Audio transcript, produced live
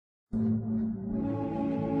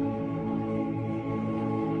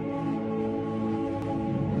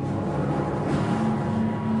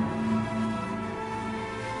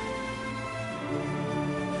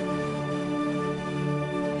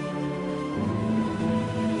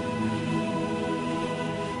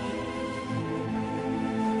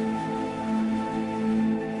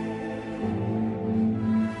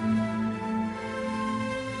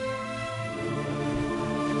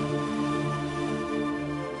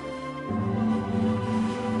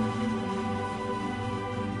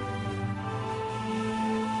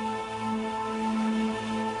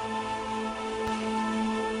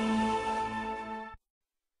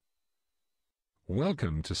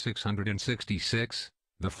Welcome to 666,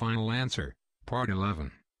 The Final Answer, Part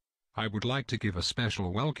 11. I would like to give a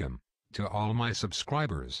special welcome to all my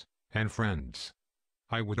subscribers and friends.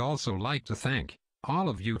 I would also like to thank all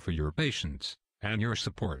of you for your patience and your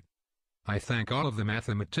support. I thank all of the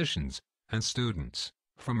mathematicians and students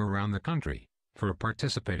from around the country for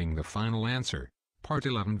participating in the Final Answer, Part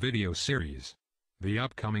 11 video series. The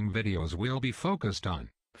upcoming videos will be focused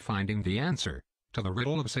on finding the answer to the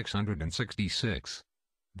riddle of 666.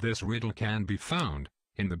 This riddle can be found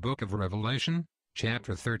in the book of Revelation,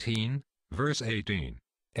 chapter 13, verse 18.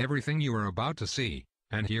 Everything you are about to see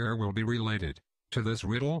and hear will be related to this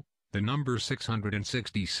riddle, the number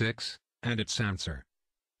 666, and its answer.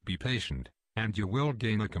 Be patient, and you will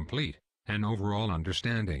gain a complete and overall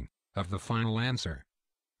understanding of the final answer.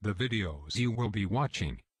 The videos you will be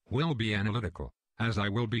watching will be analytical, as I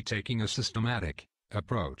will be taking a systematic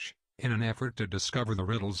approach in an effort to discover the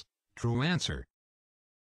riddle's true answer.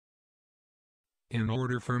 In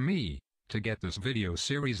order for me to get this video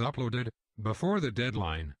series uploaded before the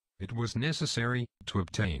deadline, it was necessary to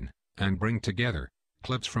obtain and bring together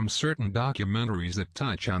clips from certain documentaries that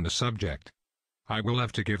touch on the subject. I will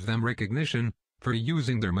have to give them recognition for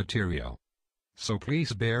using their material. So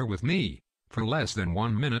please bear with me for less than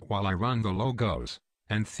 1 minute while I run the logos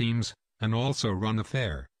and themes, and also run a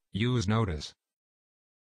fair use notice.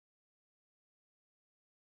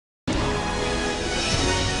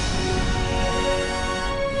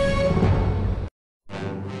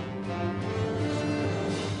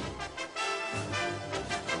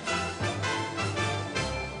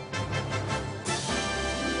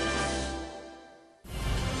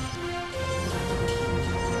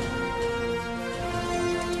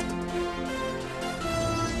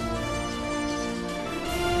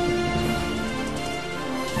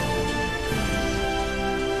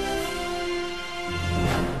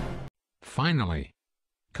 Finally,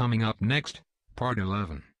 coming up next, Part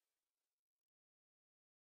 11.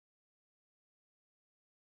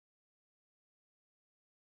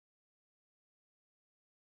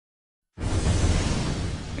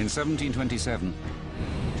 In 1727,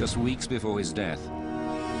 just weeks before his death,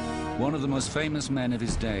 one of the most famous men of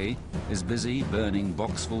his day is busy burning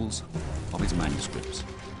boxfuls of his manuscripts.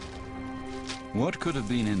 What could have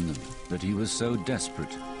been in them that he was so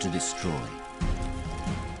desperate to destroy?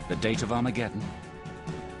 The date of Armageddon?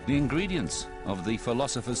 The ingredients of the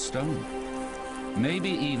Philosopher's Stone? Maybe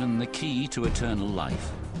even the key to eternal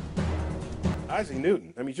life? Isaac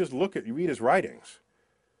Newton, I mean, just look at, you read his writings.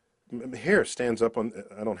 Hair stands up on,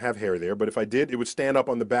 I don't have hair there, but if I did, it would stand up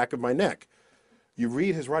on the back of my neck. You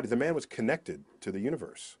read his writings, the man was connected to the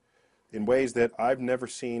universe in ways that I've never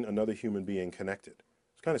seen another human being connected.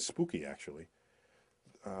 It's kind of spooky, actually.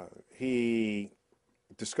 He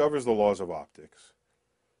discovers the laws of optics,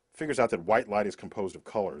 figures out that white light is composed of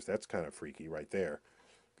colors. That's kind of freaky right there.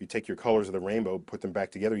 If you take your colors of the rainbow, put them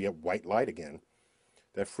back together, you get white light again.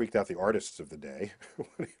 That freaked out the artists of the day.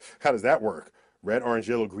 How does that work? Red, orange,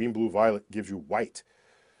 yellow, green, blue, violet gives you white.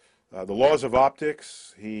 The laws of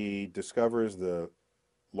optics, he discovers the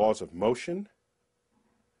laws of motion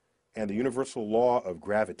and the universal law of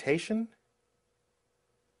gravitation.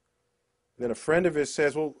 Then a friend of his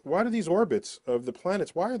says, well, why do these orbits of the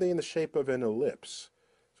planets, why are they in the shape of an ellipse,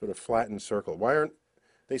 sort of flattened circle? Why aren't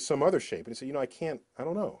they some other shape? And he said, you know, I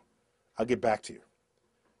don't know. I'll get back to you.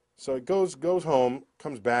 So it goes home,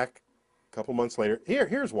 comes back a couple months later.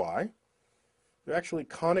 Here's why. They're actually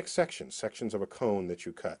conic sections of a cone that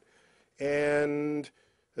you cut. And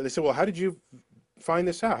they said, well, how did you find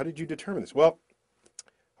this out? How did you determine this? Well,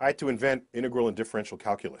 I had to invent integral and differential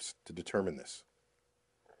calculus to determine this.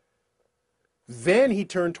 Then he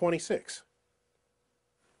turned 26.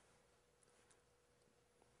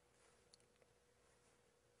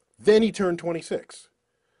 Then he turned 26.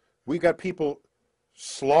 We've got people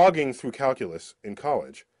slogging through calculus in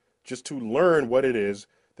college just to learn what it is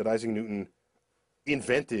that Isaac Newton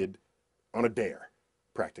invented on a dare,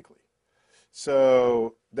 practically.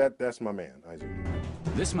 So that's my man, Isaac Newton.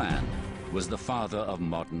 This man was the father of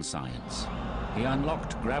modern science. He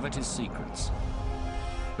unlocked gravity's secrets.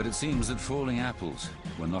 But it seems that falling apples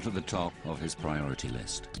were not at the top of his priority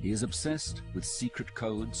list. He is obsessed with secret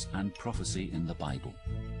codes and prophecy in the Bible.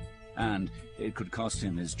 And it could cost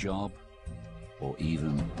him his job or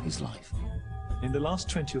even his life. In the last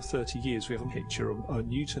 20 or 30 years, we have a picture of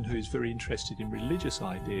Newton, who is very interested in religious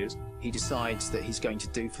ideas. He decides that he's going to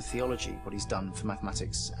do for theology what he's done for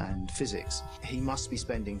mathematics and physics. He must be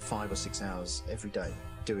spending 5 or 6 hours every day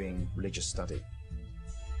doing religious study.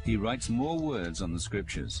 He writes more words on the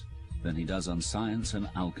scriptures than he does on science and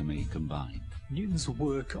alchemy combined. Newton's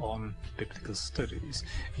work on biblical studies,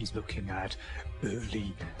 he's looking at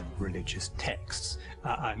early religious texts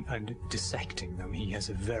and dissecting them. He has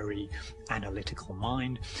a very analytical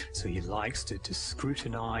mind, so he likes to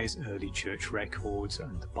scrutinize early church records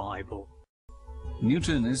and the Bible.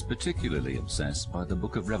 Newton is particularly obsessed by the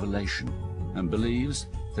Book of Revelation and believes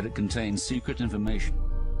that it contains secret information.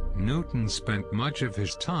 Newton spent much of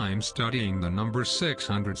his time studying the number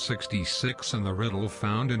 666 and the riddle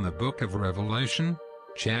found in the Book of Revelation,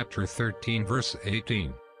 chapter 13 verse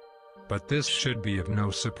 18. But this should be of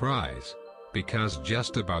no surprise, because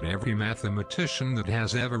just about every mathematician that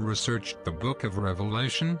has ever researched the Book of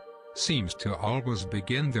Revelation seems to always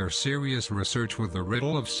begin their serious research with the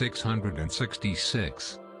riddle of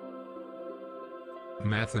 666.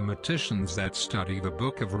 Mathematicians that study the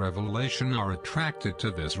Book of Revelation are attracted to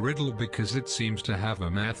this riddle because it seems to have a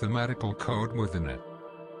mathematical code within it.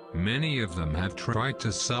 Many of them have tried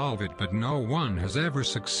to solve it, but no one has ever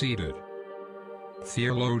succeeded.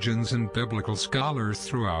 Theologians and biblical scholars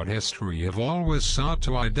throughout history have always sought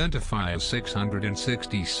to identify a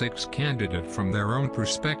 666 candidate from their own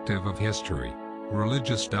perspective of history,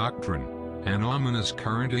 religious doctrine, and ominous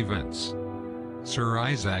current events. Sir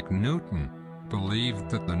Isaac Newton believed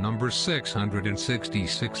that the number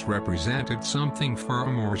 666 represented something far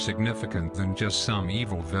more significant than just some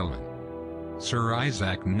evil villain. Sir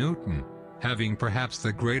Isaac Newton, having perhaps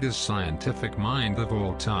the greatest scientific mind of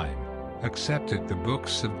all time, accepted the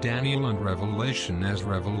books of Daniel and Revelation as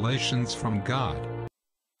revelations from God.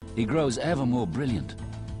 He grows ever more brilliant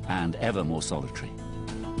and ever more solitary.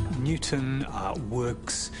 Newton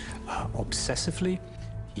works obsessively.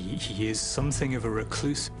 He is something of a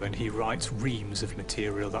recluse, and he writes reams of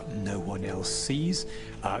material that no one else sees.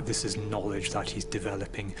 This is knowledge that he's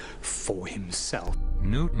developing for himself.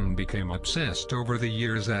 Newton became obsessed over the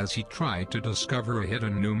years as he tried to discover a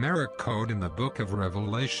hidden numeric code in the Book of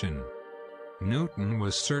Revelation. Newton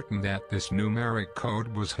was certain that this numeric code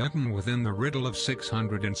was hidden within the riddle of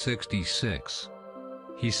 666.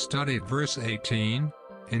 He studied verse 18,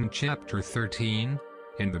 in chapter 13,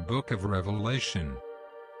 in the Book of Revelation.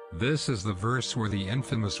 This is the verse where the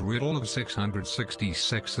infamous riddle of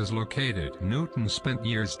 666 is located. Newton spent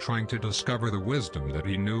years trying to discover the wisdom that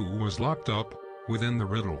he knew was locked up within the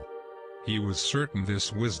riddle. He was certain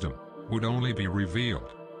this wisdom would only be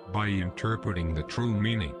revealed by interpreting the true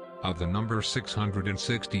meaning of the number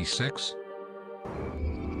 666.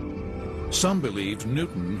 Some believed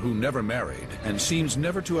Newton, who never married and seems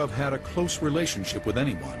never to have had a close relationship with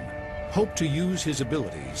anyone, hoped to use his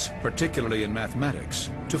abilities, particularly in mathematics,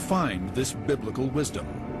 to find this biblical wisdom.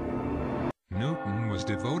 Newton was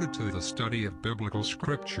devoted to the study of biblical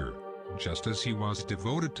scripture, just as he was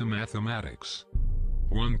devoted to mathematics.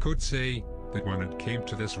 One could say that when it came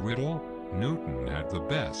to this riddle, Newton had the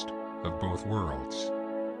best of both worlds.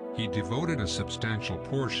 He devoted a substantial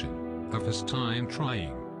portion of his time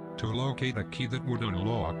trying to locate a key that would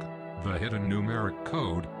unlock the hidden numeric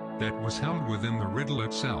code that was held within the riddle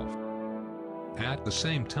itself. At the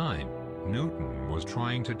same time, Newton was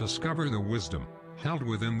trying to discover the wisdom held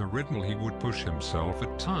within the riddle. He would push himself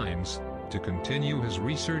at times to continue his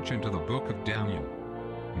research into the Book of Daniel.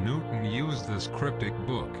 Newton used this cryptic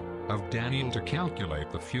book of Daniel to calculate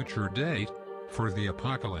the future date for the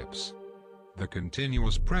apocalypse. The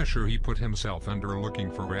continuous pressure he put himself under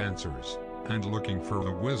looking for answers and looking for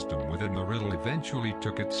the wisdom within the riddle eventually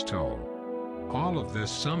took its toll. All of this,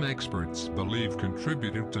 some experts believe,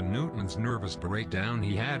 contributed to Newton's nervous breakdown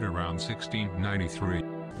he had around 1693.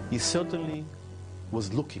 He certainly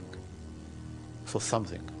was looking for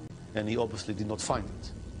something, and he obviously did not find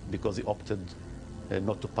it, because he opted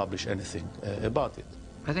not to publish anything about it.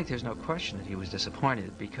 I think there's no question that he was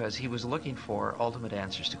disappointed, because he was looking for ultimate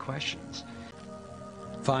answers to questions.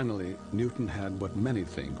 Finally, Newton had what many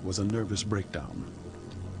think was a nervous breakdown.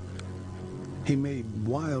 He made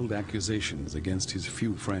wild accusations against his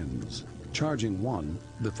few friends, charging one,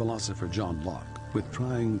 the philosopher John Locke, with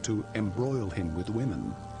trying to embroil him with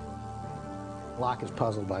women. Locke is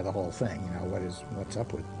puzzled by the whole thing. You know, what's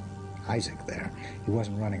up with Isaac there. He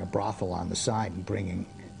wasn't running a brothel on the side and bringing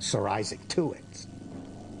Sir Isaac to it.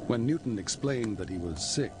 When Newton explained that he was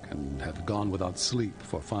sick and had gone without sleep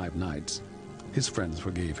for 5 nights, his friends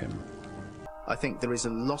forgave him. I think there is a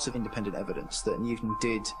lot of independent evidence that Newton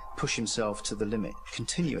did push himself to the limit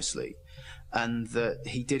continuously, and that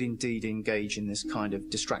he did indeed engage in this kind of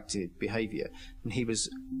distracted behaviour, and he was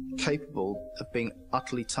capable of being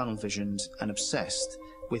utterly tunnel-visioned and obsessed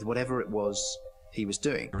with whatever it was he was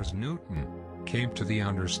doing. Newton came to the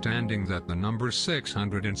understanding that the number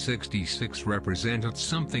 666 represented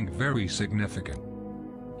something very significant.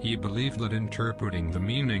 He believed that interpreting the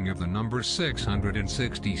meaning of the number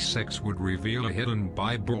 666 would reveal a hidden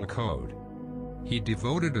Bible code. He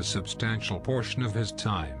devoted a substantial portion of his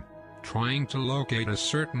time trying to locate a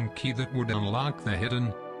certain key that would unlock the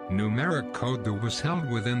hidden numeric code that was held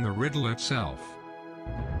within the riddle itself.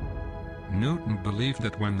 Newton believed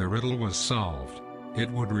that when the riddle was solved, it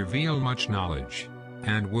would reveal much knowledge,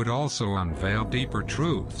 and would also unveil deeper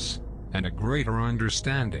truths, and a greater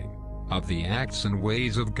understanding of the acts and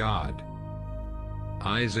ways of God.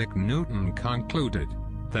 Isaac Newton concluded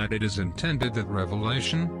that it is intended that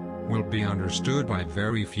revelation will be understood by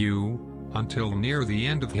very few until near the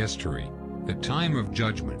end of history, the time of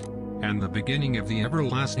judgment, and the beginning of the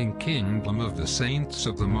everlasting kingdom of the saints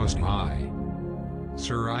of the Most High.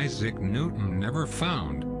 Sir Isaac Newton never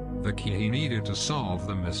found the key he needed to solve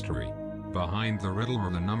the mystery behind the riddle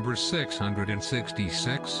or the number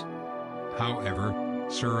 666. However,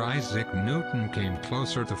 Sir Isaac Newton came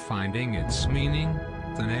closer to finding its meaning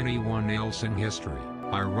than anyone else in history.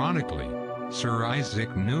 Ironically, Sir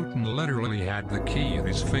Isaac Newton literally had the key at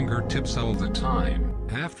his fingertips all the time.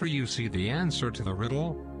 After you see the answer to the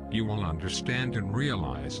riddle, you will understand and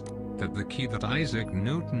realize that the key that Isaac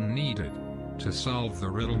Newton needed to solve the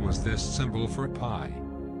riddle was this symbol for pi.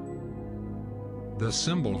 The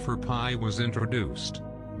symbol for pi was introduced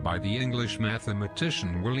by the English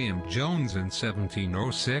mathematician William Jones in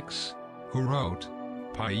 1706, who wrote,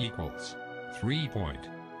 pi equals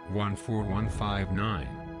 3.14159.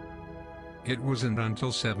 It wasn't until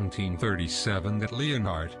 1737 that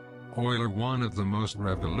Leonhard Euler, one of the most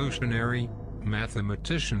revolutionary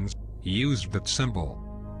mathematicians, used that symbol.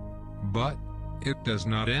 But it does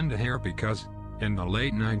not end here, because in the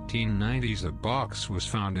late 1990s a box was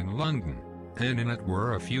found in London, and in it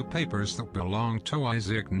were a few papers that belonged to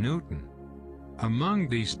Isaac Newton. Among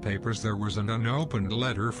these papers there was an unopened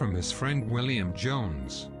letter from his friend William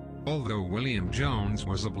Jones. Although William Jones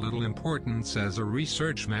was of little importance as a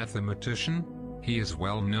research mathematician, he is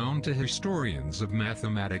well known to historians of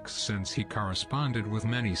mathematics since he corresponded with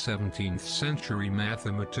many 17th century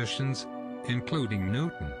mathematicians, including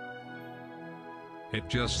Newton. It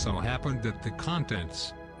just so happened that the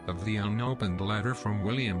contents of the unopened letter from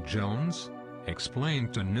William Jones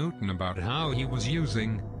explained to Newton about how he was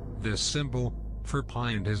using this symbol for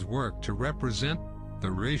pi in his work to represent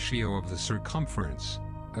the ratio of the circumference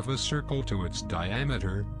of a circle to its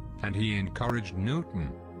diameter, and he encouraged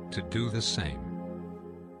Newton to do the same.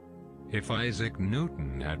 If Isaac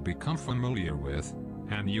Newton had become familiar with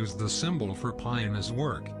and used the symbol for pi in his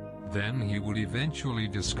work, then he would eventually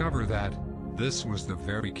discover that this was the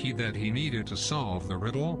very key that he needed to solve the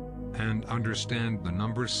riddle and understand the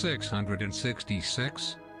number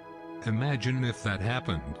 666. Imagine if that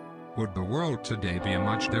happened. Would the world today be a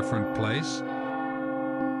much different place?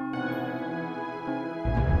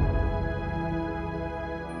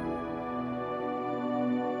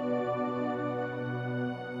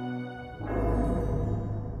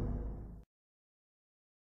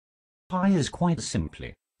 Pi is quite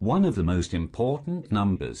simply one of the most important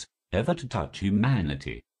numbers ever to touch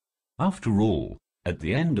humanity. After all, at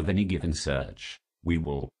the end of any given search, we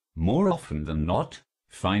will, more often than not,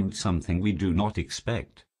 find something we do not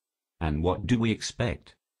expect. And what do we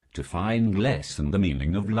expect? To find less than the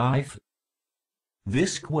meaning of life?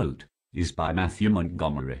 This quote is by Matthew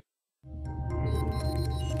Montgomery.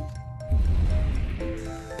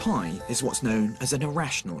 Pi is what's known as an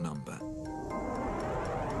irrational number.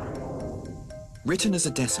 Written as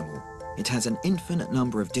a decimal, it has an infinite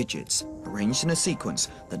number of digits arranged in a sequence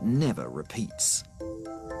that never repeats.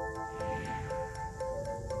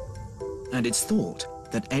 And it's thought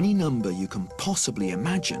that any number you can possibly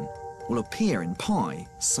imagine will appear in pi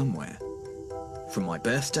somewhere. From my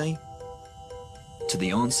birthday to the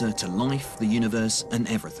answer to life, the universe, and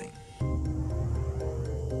everything.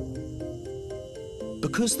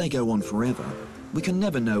 Because they go on forever, we can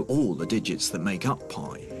never know all the digits that make up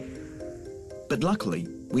pi. But luckily,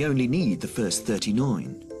 we only need the first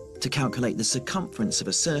 39 to calculate the circumference of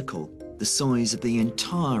a circle the size of the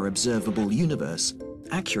entire observable universe,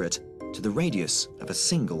 accurate to the radius of a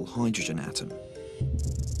single hydrogen atom.